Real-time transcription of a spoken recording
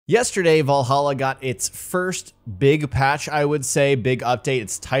Yesterday, Valhalla got its first big patch, I would say, big update.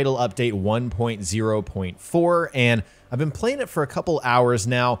 It's title update 1.0.4, and I've been playing it for a couple hours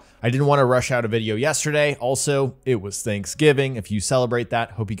now. I didn't want to rush out a video yesterday. Also, it was Thanksgiving. If you celebrate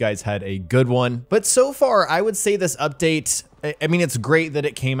that, hope you guys had a good one. But so far, I would say this update, I mean, it's great that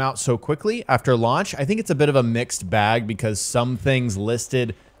it came out so quickly after launch. I think it's a bit of a mixed bag because some things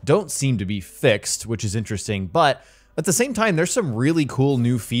listed don't seem to be fixed, which is interesting, but at the same time, there's some really cool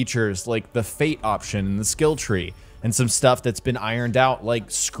new features like the fate option in the skill tree and some stuff that's been ironed out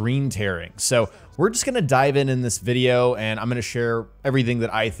like screen tearing. So we're just gonna dive in this video and I'm gonna share everything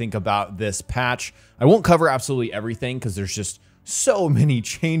that I think about this patch. I won't cover absolutely everything because there's just so many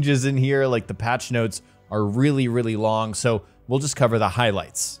changes in here. Like the patch notes are really, really long. So we'll just cover the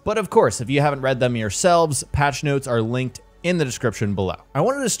highlights. But of course, if you haven't read them yourselves, patch notes are linked in the description below. I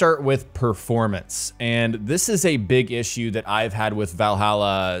wanted to start with performance, and this is a big issue that I've had with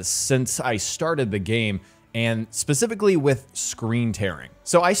Valhalla since I started the game, and specifically with screen tearing.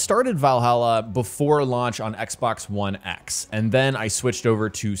 So I started Valhalla before launch on Xbox One X, and then I switched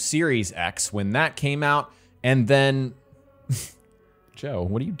over to Series X when that came out, and then Joe,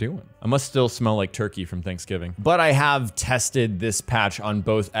 what are you doing? I must still smell like turkey from Thanksgiving. But I have tested this patch on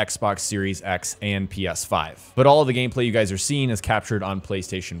both Xbox Series X and PS5. But all of the gameplay you guys are seeing is captured on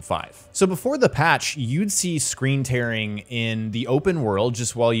PlayStation 5. So before the patch, you'd see screen tearing in the open world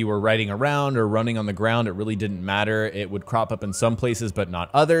just while you were riding around or running on the ground. It really didn't matter. It would crop up in some places, but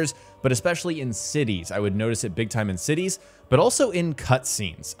not others. But especially in cities, I would notice it big time in cities, but also in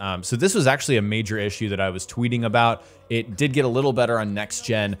cutscenes. So this was actually a major issue that I was tweeting about. It did get a little better on next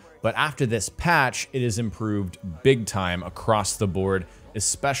gen, but after this patch, it has improved big time across the board,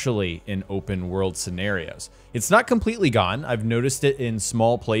 especially in open world scenarios. It's not completely gone. I've noticed it in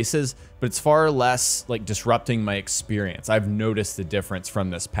small places, but it's far less like disrupting my experience. I've noticed the difference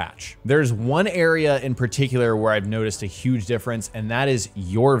from this patch. There's one area in particular where I've noticed a huge difference, and that is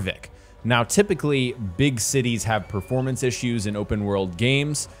Jorvik. Now, typically, big cities have performance issues in open world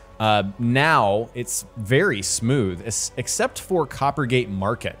games. Now, it's very smooth, except for Coppergate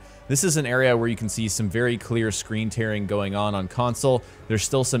Market. This is an area where you can see some very clear screen tearing going on console. There's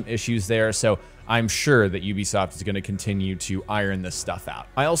still some issues there, so I'm sure that Ubisoft is going to continue to iron this stuff out.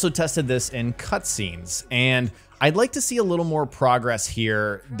 I also tested this in cutscenes, and I'd like to see a little more progress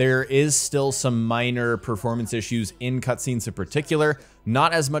here. There is still some minor performance issues in cutscenes in particular,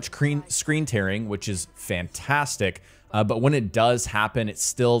 not as much screen tearing, which is fantastic, but when it does happen, it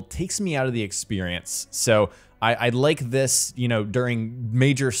still takes me out of the experience. So I'd like this, you know, during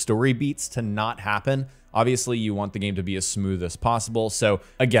major story beats to not happen. Obviously, you want the game to be as smooth as possible. So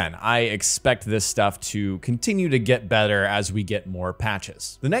again, I expect this stuff to continue to get better as we get more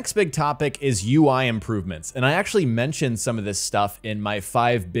patches. The next big topic is UI improvements. And I actually mentioned some of this stuff in my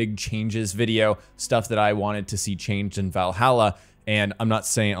 5 big changes video, stuff that I wanted to see changed in Valhalla. And I'm not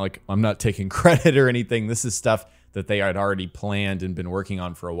saying, like, I'm not taking credit or anything. This is stuff that they had already planned and been working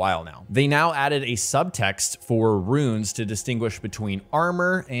on for a while now. They now added a subtext for runes to distinguish between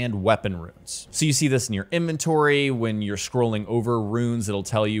armor and weapon runes. So you see this in your inventory. When you're scrolling over runes, it'll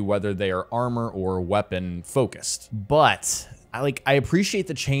tell you whether they are armor or weapon focused. But I appreciate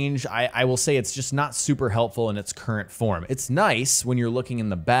the change. I will say it's just not super helpful in its current form. It's nice when you're looking in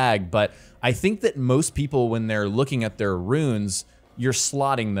the bag, but I think that most people, when they're looking at their runes, you're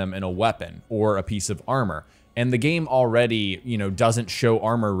slotting them in a weapon or a piece of armor. And the game already, you know, doesn't show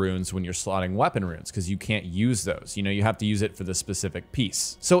armor runes when you're slotting weapon runes because you can't use those. You know, you have to use it for the specific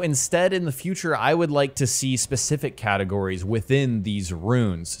piece. So instead, in the future, I would like to see specific categories within these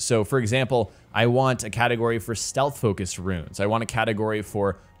runes. So for example, I want a category for stealth-focused runes. I want a category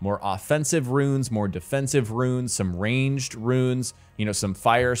for more offensive runes, more defensive runes, some ranged runes, you know, some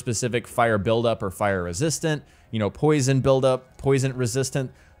fire-specific, fire buildup or fire resistant, you know, poison buildup, poison resistant,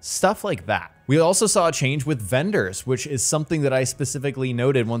 stuff like that. We also saw a change with vendors, which is something that I specifically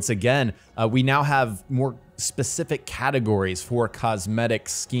noted. Once again, we now have more specific categories for cosmetic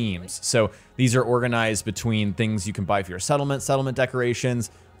schemes. So these are organized between things you can buy for your settlement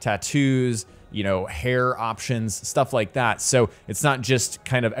decorations, tattoos, you know, hair options, stuff like that. So it's not just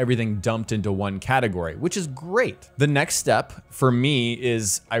kind of everything dumped into one category, which is great. The next step for me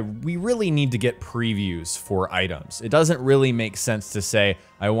is we really need to get previews for items. It doesn't really make sense to say,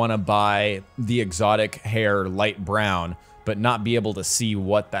 I want to buy the exotic hair light brown, but not be able to see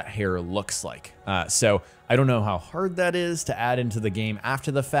what that hair looks like. So I don't know how hard that is to add into the game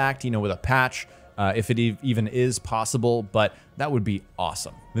after the fact, you know, with a patch. if it even is possible, but that would be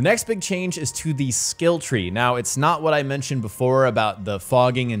awesome. The next big change is to the skill tree. Now, it's not what I mentioned before about the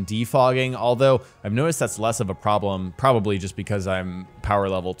fogging and defogging, although I've noticed that's less of a problem, probably just because I'm power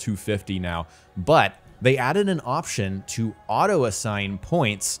level 250 now, but they added an option to auto-assign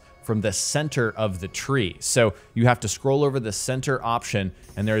points from the center of the tree. So you have to scroll over the center option,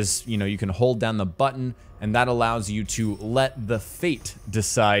 and there's, you can hold down the button, and that allows you to let the fate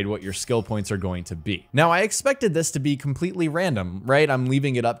decide what your skill points are going to be. Now, I expected this to be completely random, right? I'm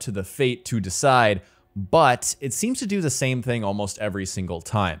leaving it up to the fate to decide, but it seems to do the same thing almost every single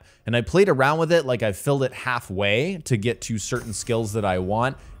time. And I played around with it, like I filled it halfway to get to certain skills that I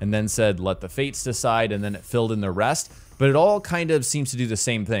want, and then said, let the fates decide, and then it filled in the rest. But it all kind of seems to do the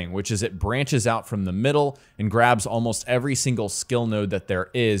same thing, which is it branches out from the middle and grabs almost every single skill node that there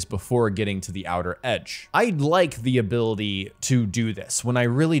is before getting to the outer edge. I like the ability to do this when I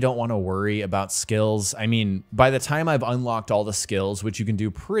really don't want to worry about skills. I mean, by the time I've unlocked all the skills, which you can do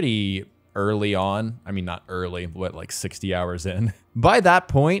pretty early on, I mean, not early, what, like 60 hours in. By that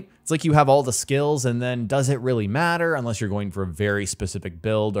point, it's like you have all the skills, and then does it really matter unless you're going for a very specific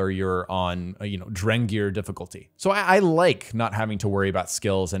build or you're on, Drengir difficulty. So I like not having to worry about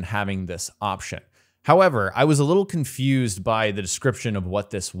skills and having this option. However, I was a little confused by the description of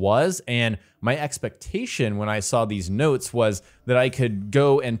what this was, and my expectation when I saw these notes was that I could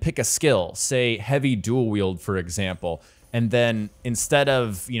go and pick a skill, say heavy dual wield, for example, and then instead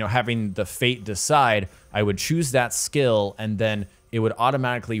of, having the fate decide, I would choose that skill, and then it would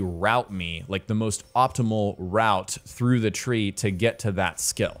automatically route me, like the most optimal route through the tree to get to that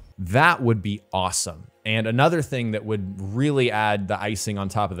skill. That would be awesome. And another thing that would really add the icing on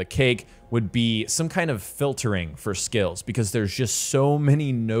top of the cake would be some kind of filtering for skills, because there's just so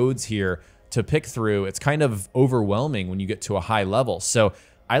many nodes here to pick through. It's kind of overwhelming when you get to a high level. So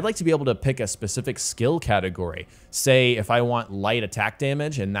I'd like to be able to pick a specific skill category. Say if I want light attack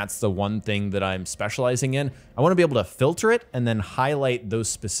damage, and that's the one thing that I'm specializing in, I want to be able to filter it and then highlight those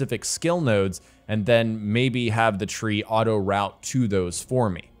specific skill nodes, and then maybe have the tree auto route to those for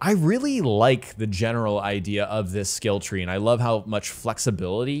me. I really like the general idea of this skill tree, and I love how much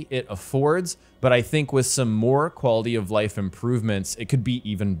flexibility it affords, but I think with some more quality of life improvements, it could be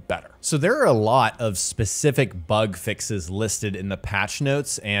even better. So there are a lot of specific bug fixes listed in the patch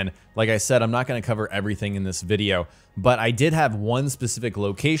notes, and like I said, I'm not going to cover everything in this video, but I did have one specific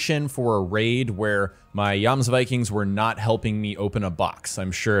location for a raid where my Yams Vikings were not helping me open a box.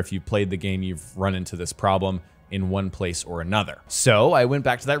 I'm sure if you've played the game, you've run into this problem in one place or another. So I went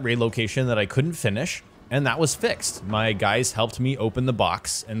back to that raid location that I couldn't finish, and that was fixed. My guys helped me open the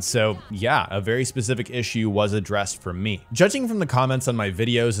box, and so yeah, a very specific issue was addressed for me. Judging from the comments on my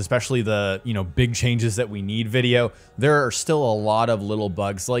videos, especially the big changes that we need video, there are still a lot of little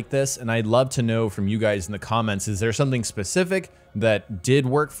bugs like this, and I'd love to know from you guys in the comments, is there something specific that did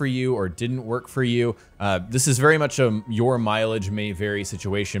work for you or didn't work for you? This is very much a your mileage may vary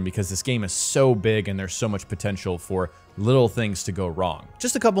situation, because this game is so big and there's so much potential for little things to go wrong.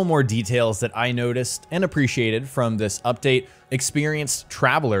 Just a couple more details that I noticed and appreciated from this update. Experienced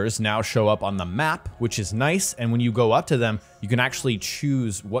travelers now show up on the map, which is nice, and when you go up to them, you can actually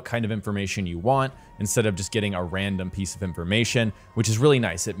choose what kind of information you want instead of just getting a random piece of information, which is really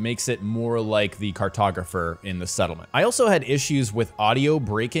nice. It makes it more like the cartographer in the settlement. I also had issues with audio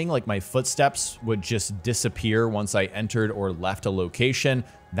breaking, like my footsteps would just disappear once I entered or left a location.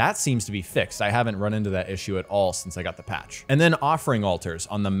 That seems to be fixed. I haven't run into that issue at all since I got the patch. And then offering altars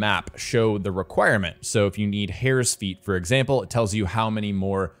on the map show the requirement. So if you need hare's feet, for example, it tells you how many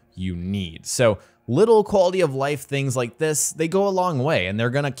more you need. So little quality of life things like this, they go a long way, and they're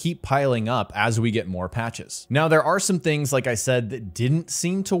gonna keep piling up as we get more patches. Now, there are some things, like I said, that didn't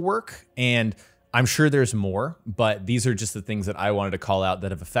seem to work, and I'm sure there's more, but these are just the things that I wanted to call out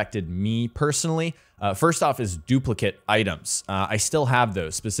that have affected me personally. First off is duplicate items. I still have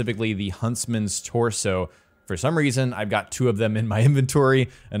those, specifically the Huntsman's Torso. For some reason, I've got 2 of them in my inventory,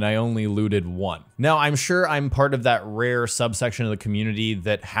 and I only looted 1. Now, I'm sure I'm part of that rare subsection of the community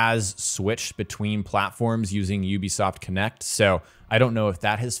that has switched between platforms using Ubisoft Connect, so I don't know if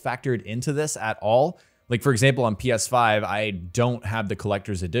that has factored into this at all. Like, for example, on PS5, I don't have the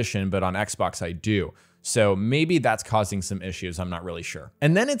collector's edition, but on Xbox, I do. So maybe that's causing some issues, I'm not really sure.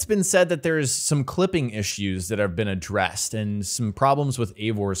 And then it's been said that there's some clipping issues that have been addressed and some problems with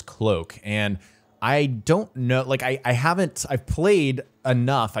Eivor's cloak. And I don't know, like I've played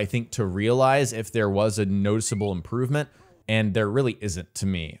enough, I think, to realize if there was a noticeable improvement, and there really isn't to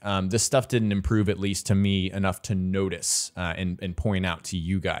me. This stuff didn't improve, at least to me, enough to notice and point out to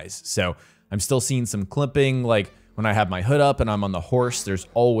you guys. So I'm still seeing some clipping, like when I have my hood up and I'm on the horse, there's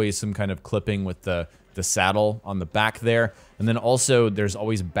always some kind of clipping with the saddle on the back there. And then also there's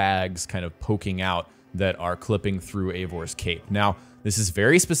always bags kind of poking out that are clipping through Eivor's cape. Now, this is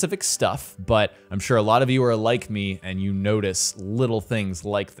very specific stuff, but I'm sure a lot of you are like me and you notice little things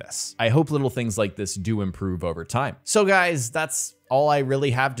like this. I hope little things like this do improve over time. So guys, that's all I really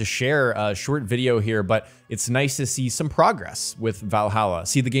have to share. A short video here, but it's nice to see some progress with Valhalla,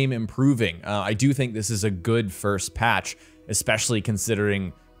 see the game improving. I do think this is a good first patch, especially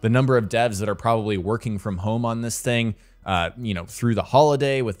considering the number of devs that are probably working from home on this thing, you know, through the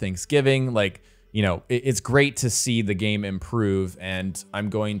holiday with Thanksgiving. Like, you know, it's great to see the game improve, and I'm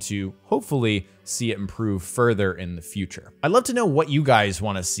going to hopefully see it improve further in the future. I'd love to know what you guys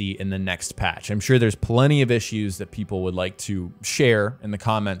want to see in the next patch. I'm sure there's plenty of issues that people would like to share in the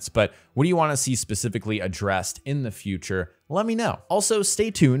comments, but what do you want to see specifically addressed in the future? Let me know. Also,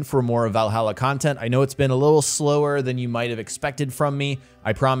 stay tuned for more Valhalla content. I know it's been a little slower than you might have expected from me.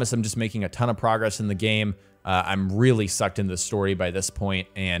 I promise I'm just making a ton of progress in the game. I'm really sucked into the story by this point,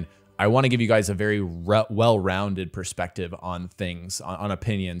 and I want to give you guys a very well-rounded perspective on things, on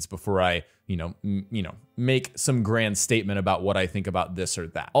opinions, before I, make some grand statement about what I think about this or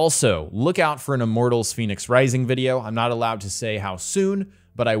that. Also, look out for an Immortals Phoenix Rising video. I'm not allowed to say how soon,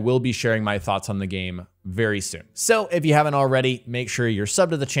 but I will be sharing my thoughts on the game very soon. So if you haven't already, make sure you're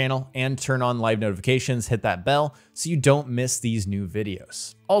subbed to the channel and turn on live notifications, hit that bell so you don't miss these new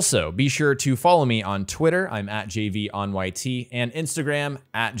videos. Also, be sure to follow me on Twitter. I'm at jayvee and Instagram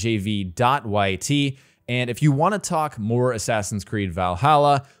at jayvee.yt. And if you want to talk more Assassin's Creed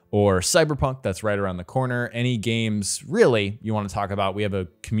Valhalla or Cyberpunk, that's right around the corner, any games really you want to talk about, we have a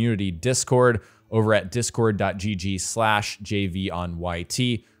community Discord over at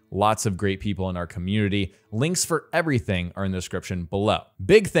discord.gg/jayveeonyt. Lots of great people in our community. Links for everything are in the description below.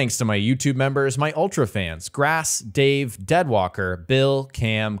 Big thanks to my YouTube members, my Ultra fans, Grass, Dave, Deadwalker, Bill,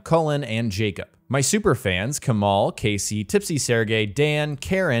 Cam, Cullen, and Jacob. My super fans, Kamal, Casey, Tipsy Sergey, Dan,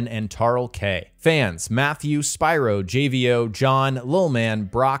 Karen, and Tarl K. Fans, Matthew, Spyro, JVO, John, Lilman,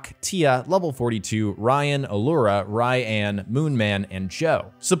 Brock, Tia, Level 42, Ryan, Allura, Ryan, Moonman, and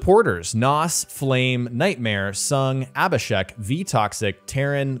Joe. Supporters, Nos, Flame, Nightmare, Sung, Abhishek, V-Toxic,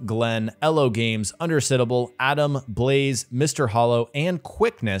 Taryn, Glenn, Elo Games, Undersittable, Adam, Blaze, Mr. Hollow, and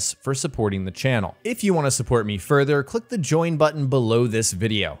Quickness for supporting the channel. If you want to support me further, click the join button below this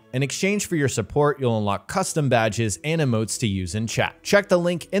video. In exchange for your support, you'll unlock custom badges and emotes to use in chat. Check the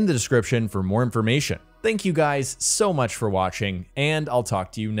link in the description for more information. Thank you guys so much for watching, and I'll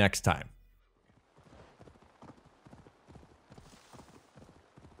talk to you next time.